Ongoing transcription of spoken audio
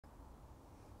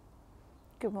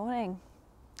Good morning.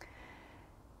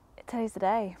 Today's the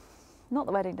day, not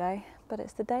the wedding day, but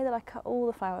it's the day that I cut all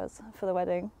the flowers for the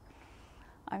wedding.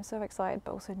 I'm so excited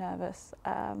but also nervous.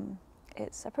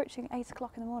 It's approaching 8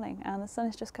 o'clock in the morning and the sun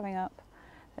is just coming up.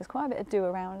 There's quite a bit of dew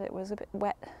around. It was a bit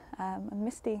wet and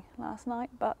misty last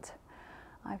night, but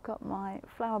I've got my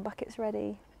flower buckets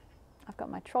ready, I've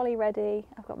got my trolley ready,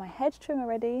 I've got my hedge trimmer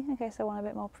ready in case I want a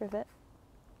bit more privet.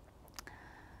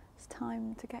 It's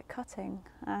time to get cutting,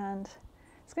 and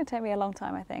it's going to take me a long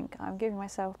time, I think. I'm giving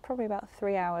myself probably about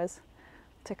 3 hours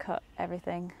to cut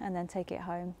everything and then take it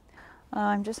home.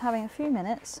 I'm just having a few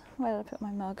minutes. Where did I put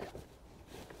my mug?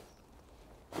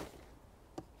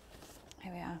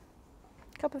 Here we are.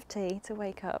 Cup of tea to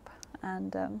wake up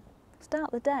and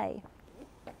start the day.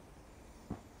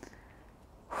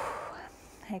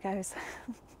 Here goes.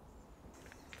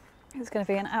 It's going to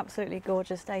be an absolutely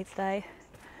gorgeous day today.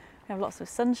 We have lots of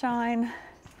sunshine,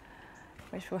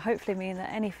 which will hopefully mean that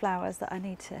any flowers that I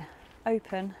need to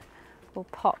open will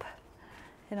pop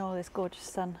in all this gorgeous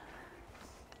sun.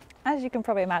 As you can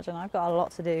probably imagine, I've got a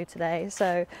lot to do today,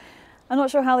 so I'm not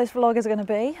sure how this vlog is going to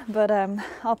be, but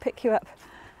I'll pick you up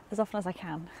as often as I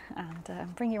can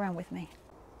and bring you around with me.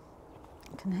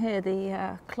 You can hear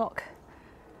the clock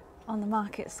on the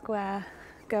market square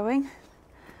going.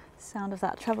 The sound of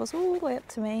that travels all the way up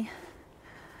to me.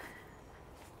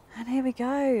 And here we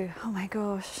go. Oh my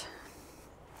gosh.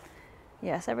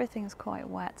 Yes, everything's quite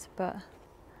wet, but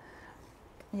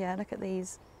yeah, look at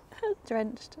these,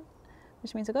 drenched,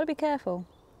 which means I've got to be careful.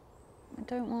 I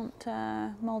don't want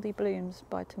mouldy blooms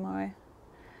by tomorrow,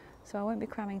 so I won't be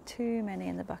cramming too many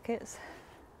in the buckets,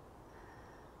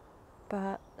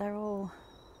 but they're all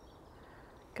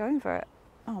going for it.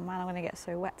 Oh man, I'm going to get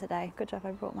so wet today. Good job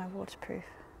I brought my waterproof.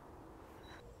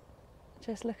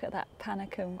 Just look at that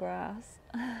panicum grass,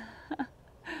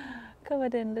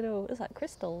 covered in little, it's like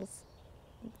crystals,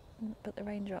 but the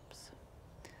raindrops.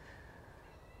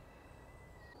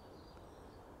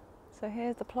 So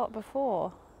here's the plot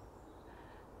before.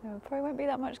 There probably won't be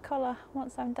that much colour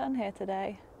once I'm done here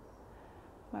today.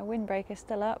 My windbreak is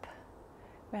still up.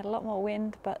 We had a lot more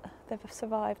wind, but they've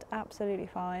survived absolutely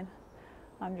fine.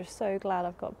 I'm just so glad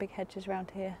I've got big hedges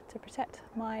around here to protect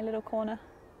my little corner.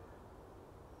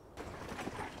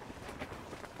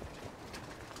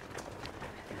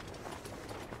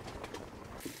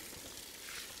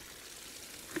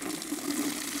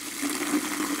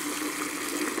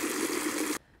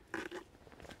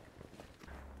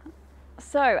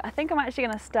 So I think I'm actually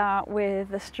going to start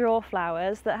with the straw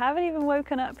flowers that haven't even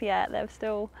woken up yet. They're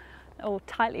still all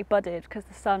tightly budded because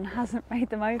the sun hasn't made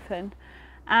them open.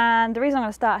 And the reason I'm going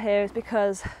to start here is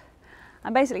because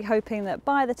I'm basically hoping that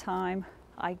by the time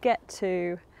I get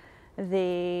to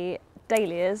the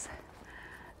dahlias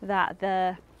that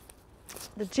the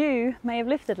dew may have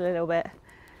lifted a little bit,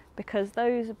 because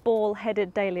those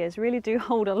ball-headed dahlias really do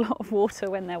hold a lot of water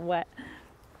when they're wet.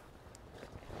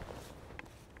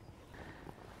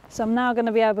 So I'm now going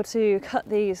to be able to cut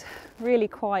these really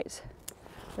quite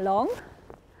long,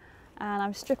 and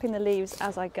I'm stripping the leaves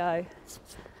as I go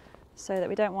so that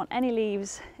we don't want any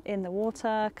leaves in the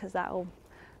water because that will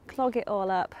clog it all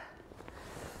up.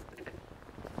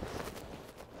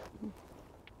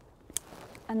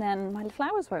 And then my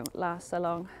flowers won't last so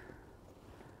long.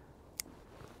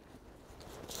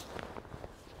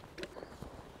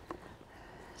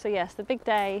 So yes, the big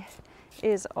day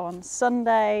is on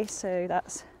Sunday, so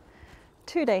that's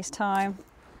 2 days time,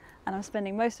 and I'm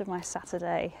spending most of my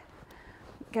Saturday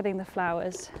getting the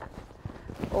flowers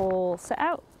all set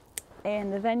out in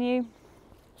the venue.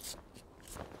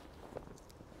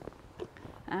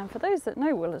 And for those that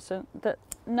know Willerton, that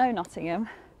know Nottingham,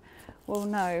 will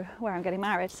know where I'm getting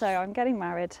married. So I'm getting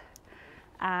married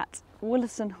at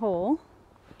Willerton Hall,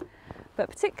 but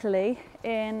particularly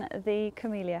in the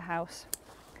Camellia House,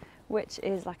 which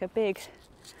is like a big,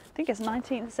 I think it's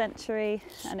 19th century,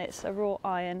 and it's a wrought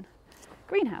iron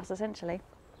greenhouse essentially.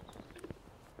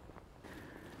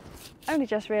 Only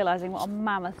just realising what a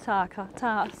mammoth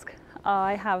task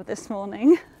I have this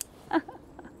morning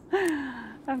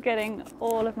of getting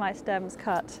all of my stems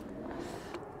cut.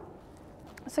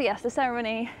 So yes, the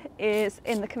ceremony is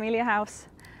in the Camellia House,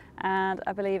 and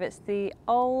I believe it's the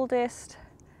oldest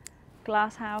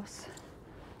glass house,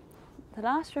 the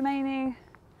last remaining,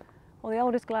 or the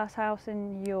oldest glass house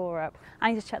in Europe.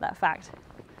 I need to check that fact.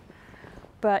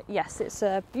 But yes, it's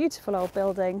a beautiful old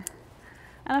building.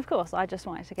 And of course, I just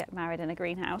wanted to get married in a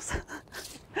greenhouse.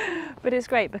 But it's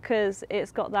great because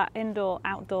it's got that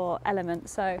indoor-outdoor element.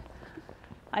 So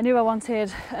I knew I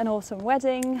wanted an autumn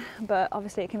wedding, but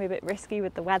obviously it can be a bit risky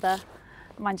with the weather.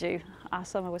 Mind you, our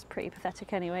summer was pretty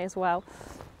pathetic anyway as well.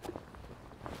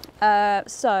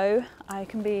 So I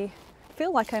can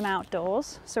feel like I'm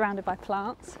outdoors, surrounded by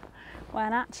plants,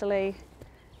 when actually,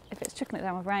 if it's chucking it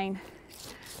down with rain,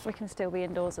 we can still be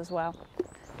indoors as well.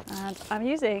 And I'm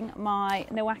using my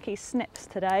Nowaki snips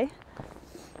today.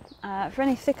 For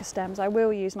any thicker stems, I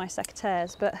will use my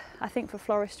secateurs, but I think for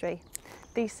floristry,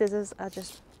 these scissors are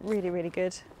just really, really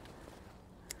good.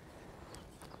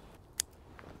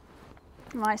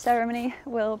 My ceremony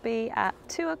will be at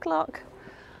 2 o'clock,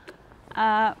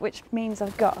 which means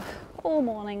I've got all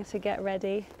morning to get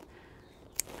ready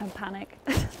and panic.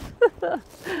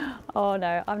 Oh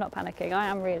no, I'm not panicking. I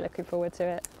am really looking forward to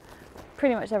it.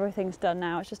 Pretty much everything's done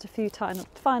now. It's just a few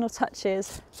final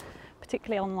touches,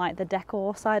 particularly on like the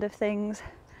decor side of things.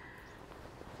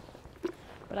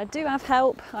 But I do have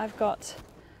help. I've got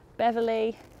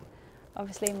Beverly,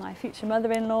 obviously my future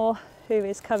mother-in-law, who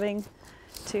is coming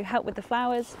to help with the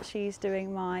flowers. She's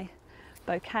doing my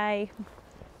bouquet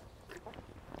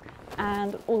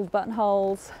and all the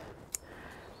buttonholes,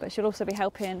 but she'll also be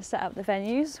helping set up the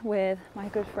venues with my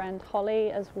good friend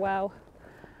Holly as well.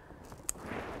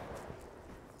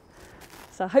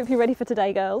 So I hope you're ready for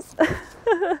today, girls.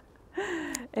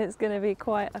 It's going to be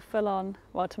quite a full-on,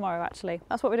 well, tomorrow actually.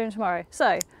 That's what we're doing tomorrow.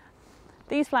 So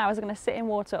these flowers are going to sit in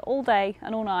water all day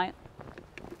and all night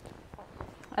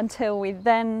until we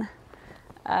then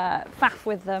faff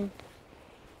with them,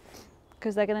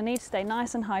 because they're going to need to stay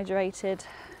nice and hydrated.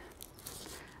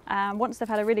 And once they've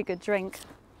had a really good drink,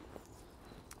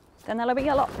 then they'll be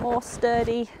a lot more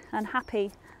sturdy and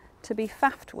happy to be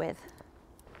faffed with.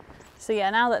 So yeah,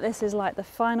 now that this is like the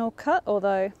final cut,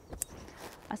 although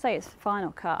I say it's the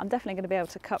final cut, I'm definitely going to be able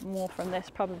to cut more from this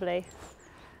probably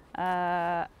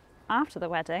after the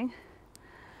wedding.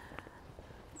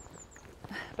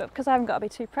 But because I haven't got to be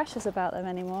too precious about them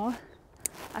anymore,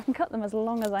 I can cut them as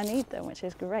long as I need them, which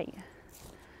is great.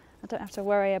 I don't have to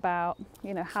worry about,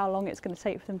 you know, how long it's going to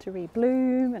take for them to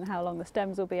rebloom and how long the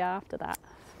stems will be after that.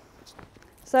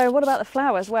 So what about the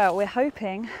flowers? Well, we're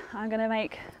hoping I'm going to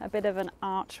make a bit of an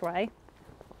archway.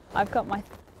 I've got my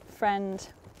friend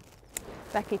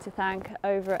Becky to thank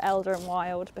over at Elder and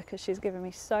Wild, because she's given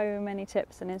me so many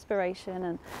tips and inspiration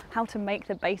and how to make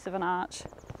the base of an arch.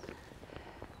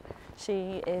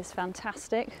 She is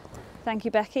fantastic. Thank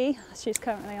you, Becky. She's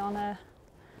currently on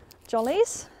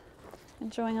Jollies,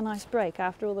 enjoying a nice break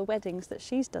after all the weddings that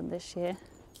she's done this year.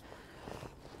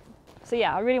 So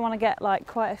yeah, I really want to get like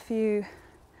quite a few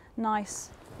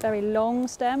nice, very long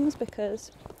stems,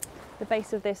 because the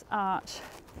base of this arch,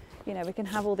 you know, we can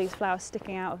have all these flowers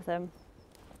sticking out of them.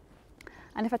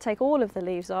 And if I take all of the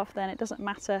leaves off, then it doesn't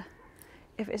matter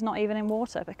if it's not even in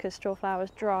water, because straw flowers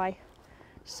dry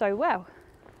so well.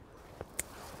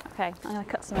 Okay, I'm going to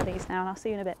cut some of these now and I'll see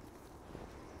you in a bit.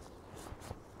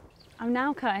 I'm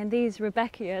now cutting these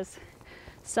Rebecca's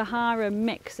Sahara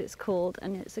Mix, it's called,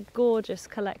 and it's a gorgeous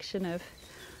collection of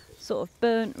sort of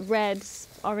burnt reds,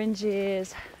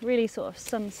 oranges, really sort of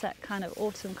sunset kind of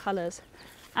autumn colours.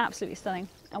 Absolutely stunning,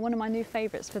 and one of my new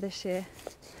favourites for this year.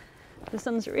 The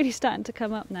sun's really starting to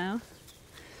come up now.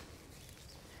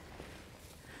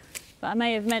 But I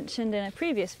may have mentioned in a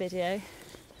previous video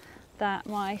that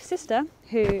my sister,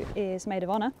 who is maid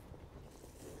of honour,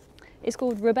 is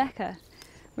called Rebecca,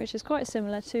 which is quite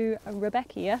similar to a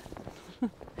Rebecca.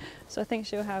 So I think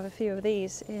she'll have a few of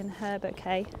these in her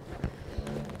bouquet.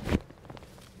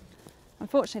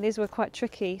 Unfortunately, these were quite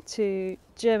tricky to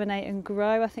germinate and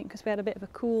grow, I think because we had a bit of a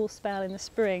cool spell in the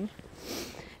spring.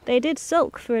 They did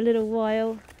sulk for a little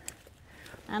while,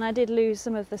 and I did lose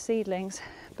some of the seedlings,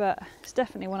 but it's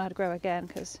definitely one I'd grow again,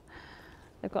 because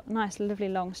they've got nice, lovely,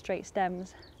 long, straight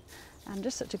stems and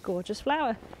just such a gorgeous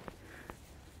flower.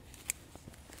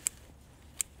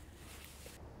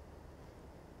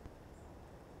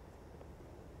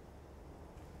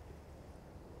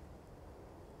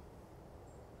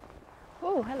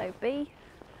 Oh, hello bee.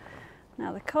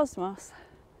 Now the cosmos,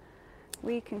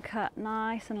 we can cut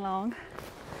nice and long.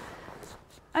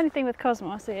 Only thing with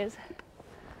cosmos is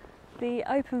the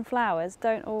open flowers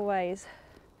don't always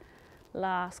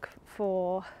last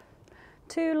for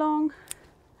too long,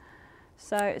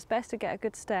 so it's best to get a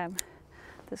good stem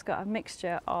that's got a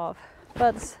mixture of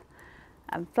buds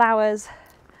and flowers,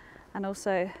 and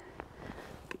also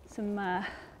some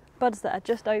buds that are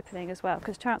just opening as well,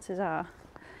 because chances are,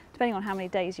 depending on how many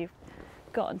days you've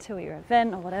got until your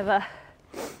event or whatever,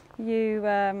 you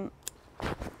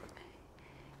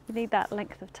need that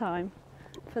length of time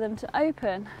for them to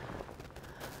open.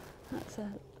 That's a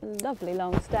lovely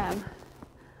long stem,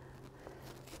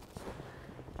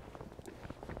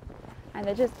 and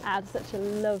they just add such a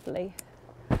lovely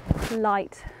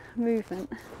light movement.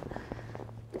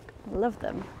 Love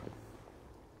them.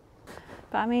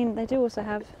 But I mean, they do also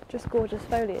have just gorgeous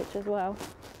foliage as well.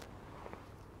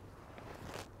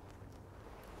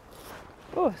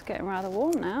 Oh, it's getting rather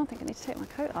warm now. I think I need to take my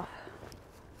coat off.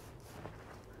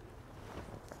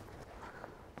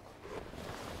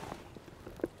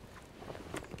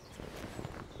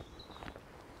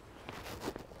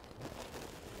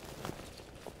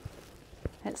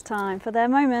 It's time for their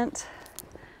moment.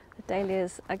 The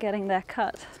dahlias are getting their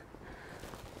cut.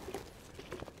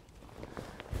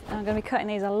 And I'm going to be cutting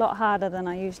these a lot harder than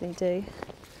I usually do.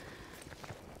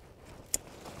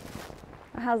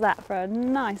 How's that for a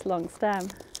nice long stem?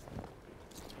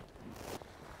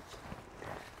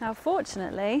 Now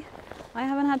fortunately, I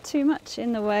haven't had too much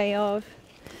in the way of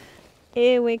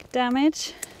earwig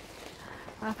damage.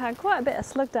 I've had quite a bit of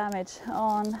slug damage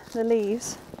on the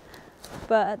leaves,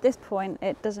 but at this point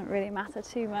it doesn't really matter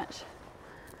too much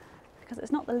because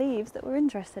it's not the leaves that we're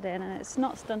interested in, and it's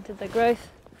not stunted the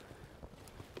growth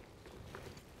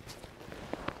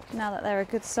now that they're a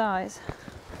good size.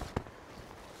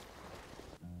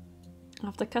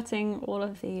 After cutting all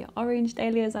of the orange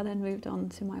dahlias, I then moved on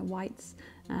to my whites,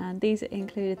 and these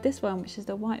included this one, which is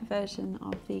the white version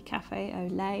of the Cafe au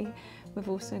Lait. We've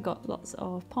also got lots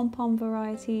of pom-pom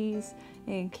varieties,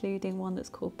 including one that's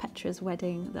called Petra's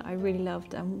Wedding that I really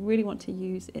loved and really want to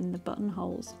use in the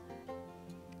buttonholes.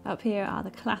 Up here are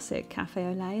the classic Cafe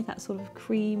au Lait, that sort of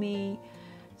creamy,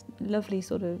 lovely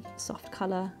sort of soft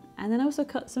colour. And then I also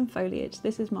cut some foliage.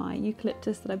 This is my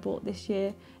eucalyptus that I bought this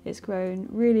year. It's grown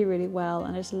really, really well,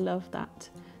 and I just love that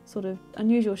sort of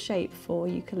unusual shape for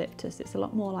eucalyptus. It's a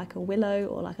lot more like a willow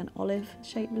or like an olive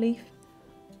shaped leaf.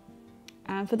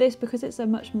 And for this, because it's a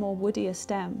much more woodier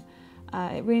stem,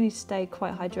 it really needs to stay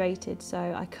quite hydrated. So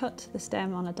I cut the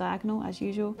stem on a diagonal as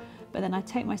usual, but then I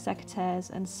take my secateurs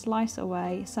and slice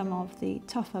away some of the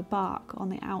tougher bark on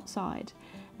the outside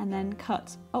and then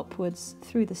cut upwards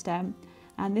through the stem.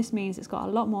 And this means it's got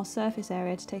a lot more surface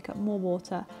area to take up more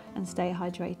water and stay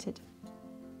hydrated.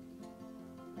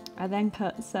 I then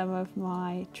cut some of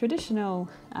my traditional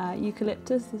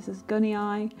eucalyptus. This is gunny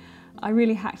eye. I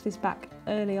really hacked this back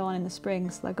early on in the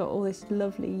spring, so I got all this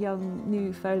lovely young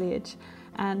new foliage,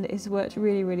 and it's worked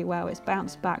really, really well. It's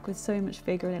bounced back with so much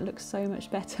vigour, and it looks so much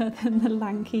better than the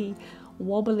lanky,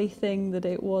 wobbly thing that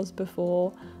it was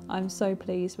before. I'm so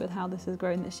pleased with how this has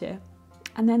grown this year.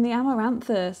 And then the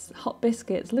amaranthus hot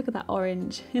biscuits, look at that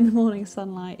orange in the morning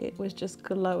sunlight, it was just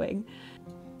glowing.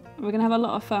 We're going to have a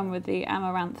lot of fun with the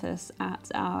amaranthus at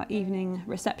our evening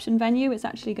reception venue. It's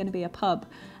actually going to be a pub,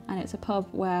 and it's a pub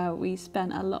where we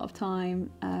spent a lot of time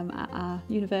at our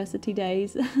university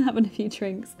days having a few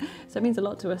drinks. So it means a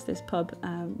lot to us, this pub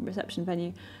reception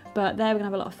venue. But there we're going to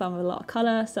have a lot of fun with a lot of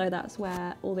colour, so that's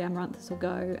where all the amaranthus will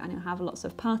go, and you'll have lots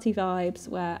of party vibes,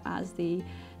 whereas the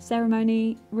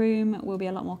ceremony room will be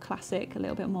a lot more classic, a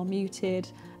little bit more muted,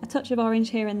 a touch of orange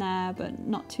here and there, but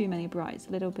not too many brights,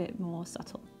 a little bit more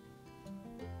subtle.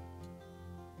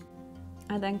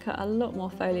 I then cut a lot more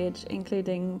foliage,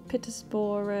 including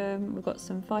Pittosporum, we've got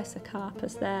some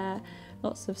Visocarpus there,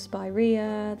 lots of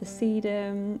Spirea, the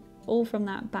Sedum, all from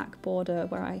that back border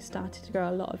where I started to grow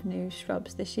a lot of new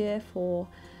shrubs this year for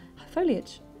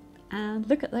foliage. And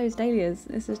look at those dahlias,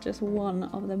 this is just one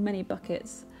of the many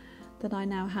buckets that I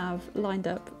now have lined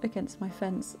up against my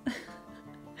fence.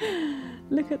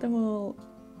 Look at them all.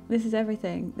 This is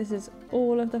everything. This is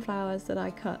all of the flowers that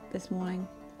I cut this morning.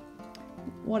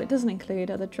 What it doesn't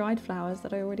include are the dried flowers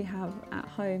that I already have at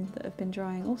home that have been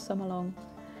drying all summer long,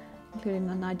 including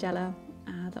the Nigella,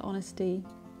 the Honesty,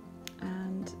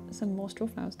 and some more straw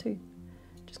flowers too.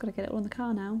 Just got to get it all in the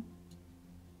car now.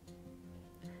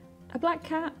 A black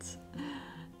cat!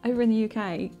 Over in the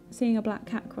UK, seeing a black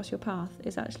cat cross your path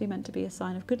is actually meant to be a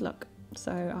sign of good luck,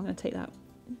 so I'm going to take that.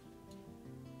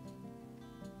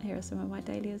 Here are some of my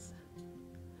dahlias.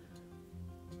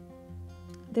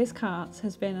 This cart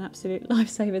has been an absolute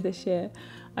lifesaver this year.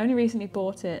 I only recently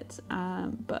bought it,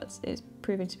 but it's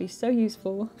proving to be so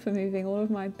useful for moving all of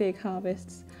my big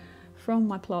harvests from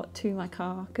my plot to my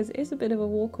car, because it is a bit of a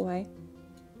walk away.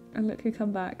 And look who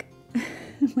come back,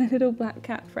 my little black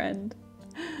cat friend.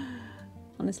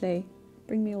 Honestly,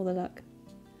 bring me all the luck.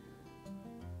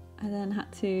 I then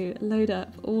had to load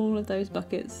up all of those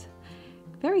buckets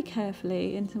very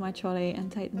carefully into my trolley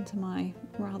and take them to my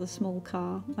rather small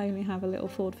car. I only have a little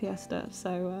Ford Fiesta,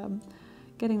 so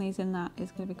getting these in that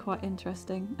is going to be quite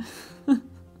interesting.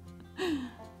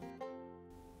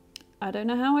 I don't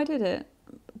know how I did it,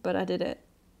 but I did it.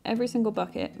 Every single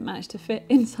bucket managed to fit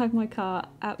inside my car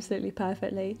absolutely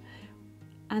perfectly.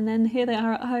 And then here they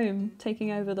are at home,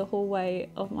 taking over the hallway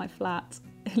of my flat.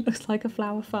 It looks like a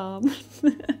flower farm.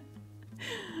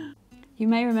 You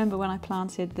may remember when I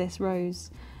planted this rose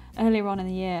earlier on in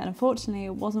the year, and unfortunately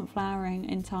it wasn't flowering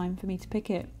in time for me to pick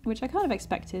it, which I kind of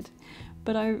expected.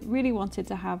 But I really wanted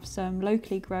to have some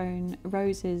locally grown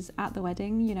roses at the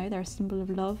wedding. You know, they're a symbol of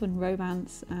love and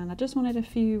romance, and I just wanted a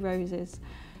few roses.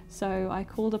 So I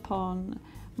called upon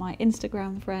my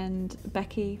Instagram friend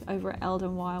Becky over at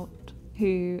Eldon Wild,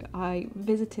 who I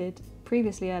visited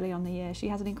previously early on in the year. She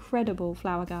has an incredible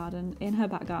flower garden in her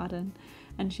back garden,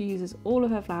 and she uses all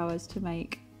of her flowers to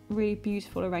make really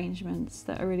beautiful arrangements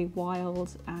that are really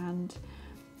wild and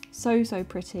so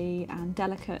pretty and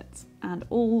delicate, and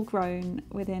all grown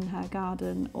within her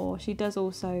garden. Or she does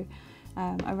also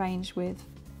arrange with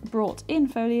brought in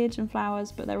foliage and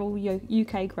flowers, but they're all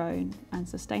UK grown and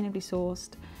sustainably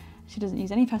sourced. She doesn't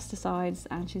use any pesticides,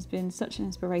 and she's been such an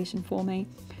inspiration for me.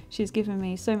 She's given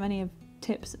me so many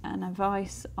tips and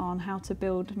advice on how to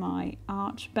build my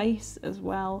arch base as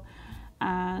well.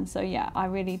 And so yeah, I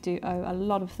really do owe a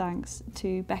lot of thanks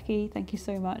to Becky. Thank you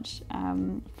so much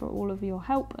for all of your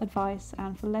help, advice,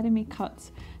 and for letting me cut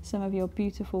some of your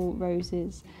beautiful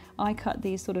roses. I cut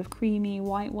these sort of creamy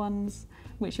white ones,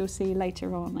 which you'll see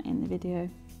later on in the video.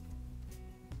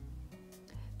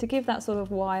 To give that sort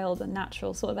of wild and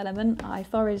natural sort of element, I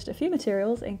foraged a few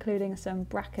materials, including some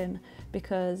bracken,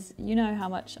 because you know how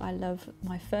much I love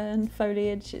my fern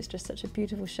foliage. It's just such a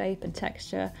beautiful shape and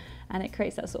texture, and it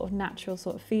creates that sort of natural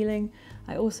sort of feeling.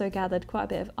 I also gathered quite a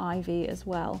bit of ivy as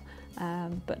well,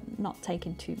 but not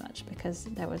taking too much because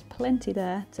there was plenty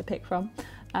there to pick from.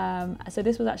 So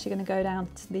this was actually going to go down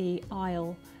to the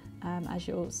aisle, as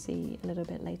you'll see a little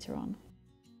bit later on.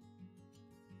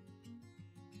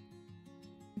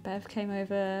 Bev came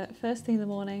over first thing in the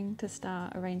morning to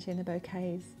start arranging the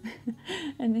bouquets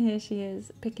and here she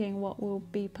is picking what will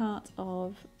be part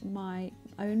of my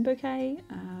own bouquet,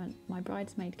 my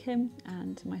bridesmaid Kim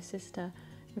and my sister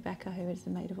Rebecca, who is the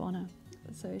maid of honour.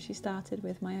 So she started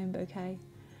with my own bouquet,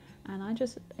 and I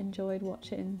just enjoyed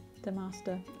watching the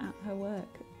master at her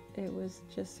work. It was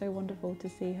just so wonderful to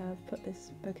see her put this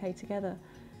bouquet together,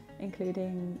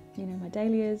 including, you know, my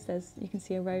dahlias. You can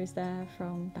see a rose there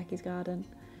from Becky's garden,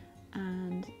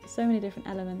 and so many different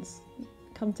elements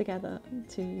come together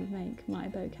to make my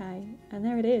bouquet. And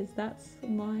there it is, that's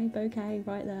my bouquet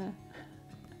right there.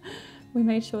 We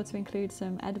made sure to include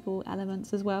some edible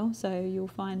elements as well, so you'll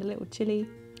find a little chili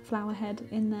flower head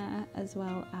in there, as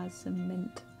well as some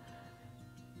mint.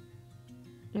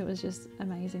 It was just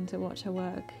amazing to watch her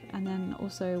work. And then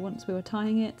also, once we were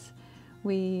tying it,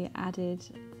 we added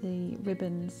the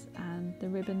ribbons, and the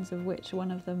ribbons of which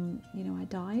one of them, you know, I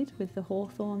dyed with the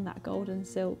hawthorn, that golden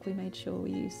silk. We made sure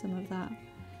we used some of that.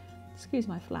 Excuse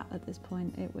my flat at this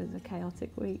point, it was a chaotic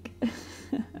week.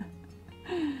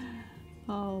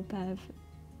 Oh Bev,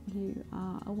 you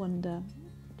are a wonder.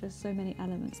 Just so many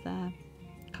elements there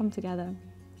come together.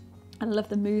 I love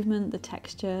the movement, the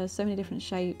texture, so many different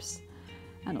shapes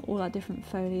and all that different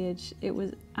foliage. It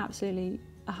was absolutely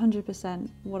 100%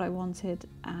 what I wanted,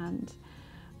 and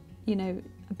you know,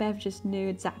 Bev just knew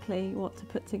exactly what to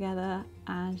put together,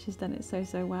 and she's done it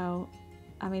so well.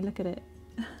 I mean, look at it.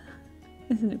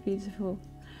 Isn't it beautiful?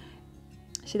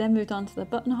 She then moved on to the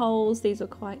buttonholes. These were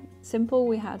quite simple.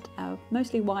 We had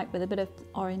mostly white with a bit of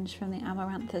orange from the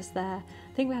amaranthus there.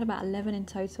 I think we had about 11 in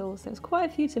total, so it was quite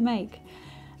a few to make.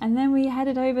 And then we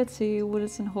headed over to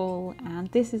Woollerton Hall, and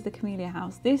this is the Camellia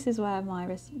House. This is where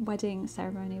my wedding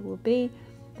ceremony will be.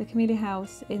 The Camellia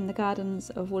House in the gardens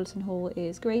of Woollerton Hall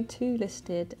is Grade 2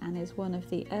 listed and is one of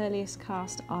the earliest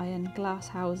cast iron glass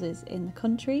houses in the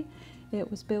country. It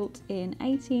was built in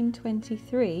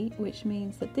 1823, which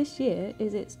means that this year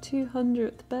is its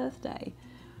 200th birthday,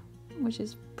 which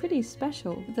is pretty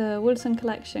special. The Woollerton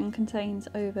collection contains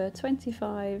over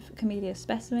 25 camellia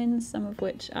specimens, some of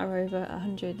which are over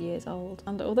 100 years old.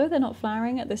 And although they're not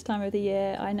flowering at this time of the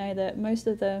year, I know that most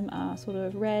of them are sort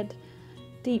of red,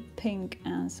 deep pink,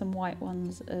 and some white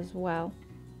ones as well.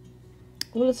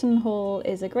 Woollerton Hall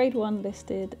is a Grade 1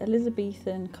 listed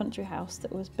Elizabethan country house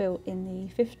that was built in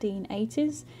the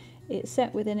 1580s. It's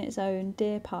set within its own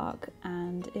deer park,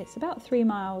 and it's about 3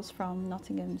 miles from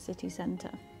Nottingham city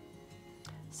centre.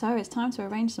 So it's time to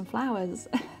arrange some flowers.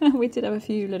 We did have a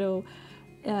few little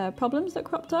problems that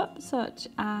cropped up, such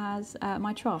as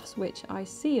my troughs, which I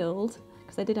sealed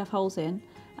because they did have holes in,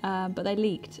 but they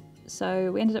leaked.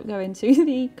 So we ended up going to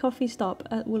the coffee stop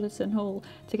at Woollerton Hall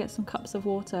to get some cups of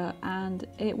water, and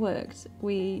it worked.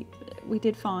 We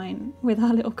did fine with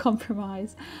our little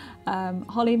compromise.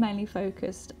 Holly mainly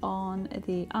focused on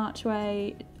the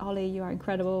archway. Holly, you are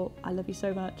incredible. I love you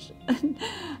so much.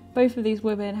 Both of these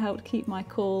women helped keep my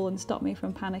cool and stop me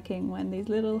from panicking when these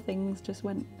little things just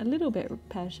went a little bit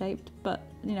pear-shaped, but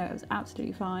you know, it was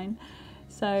absolutely fine.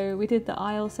 So we did the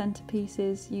aisle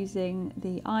centerpieces using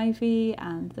the ivy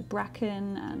and the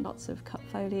bracken and lots of cut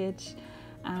foliage,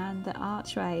 and the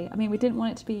archway. I mean, we didn't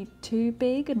want it to be too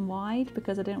big and wide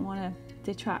because I didn't want to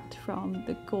detract from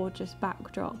the gorgeous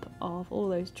backdrop of all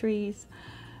those trees.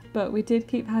 But we did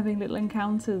keep having little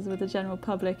encounters with the general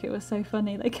public. It was so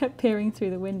funny. They kept peering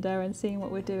through the window and seeing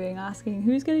what we're doing, asking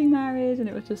who's getting married, and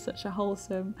it was just such a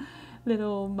wholesome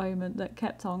little moment that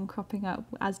kept on cropping up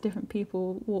as different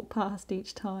people walked past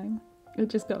each time. It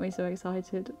just got me so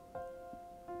excited.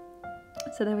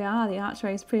 So there we are, the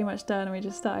archway is pretty much done and we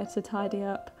just started to tidy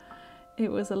up.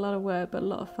 It was a lot of work but a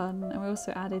lot of fun, and we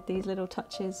also added these little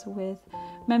touches with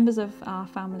members of our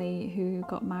family who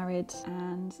got married,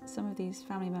 and some of these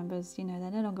family members, you know,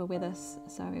 they're no longer with us,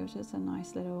 so it was just a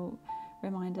nice little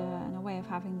reminder and a way of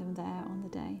having them there on the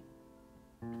day.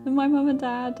 And my mum and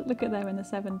dad, look at them in the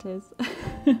 70s.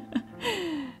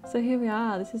 So here we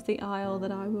are, this is the aisle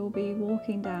that I will be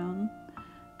walking down,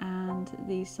 and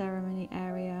the ceremony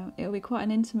area. It will be quite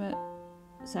an intimate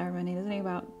ceremony. There's only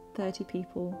about 30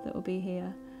 people that will be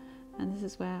here, and this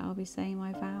is where I'll be saying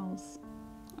my vows.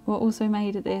 What also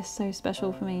made this so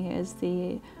special for me is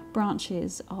the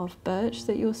branches of birch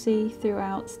that you'll see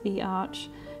throughout the arch,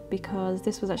 because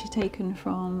this was actually taken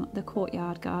from the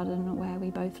courtyard garden where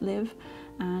we both live,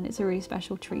 and it's a really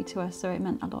special tree to us, so it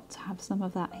meant a lot to have some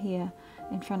of that here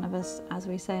in front of us as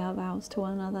we say our vows to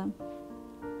one another.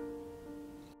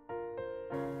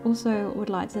 Also would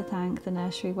like to thank the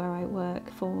nursery where I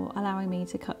work for allowing me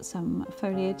to cut some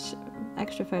foliage,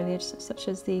 extra foliage such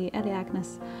as the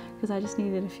Eleagnus, because I just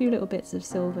needed a few little bits of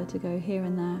silver to go here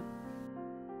and there.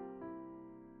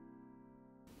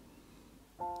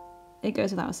 It goes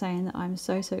without saying that I'm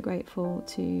so grateful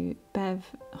to Bev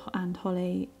and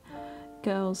Holly.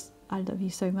 Girls, I love you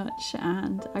so much,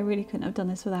 and I really couldn't have done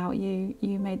this without you.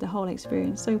 You made the whole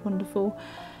experience so wonderful,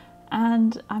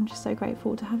 and I'm just so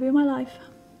grateful to have you in my life.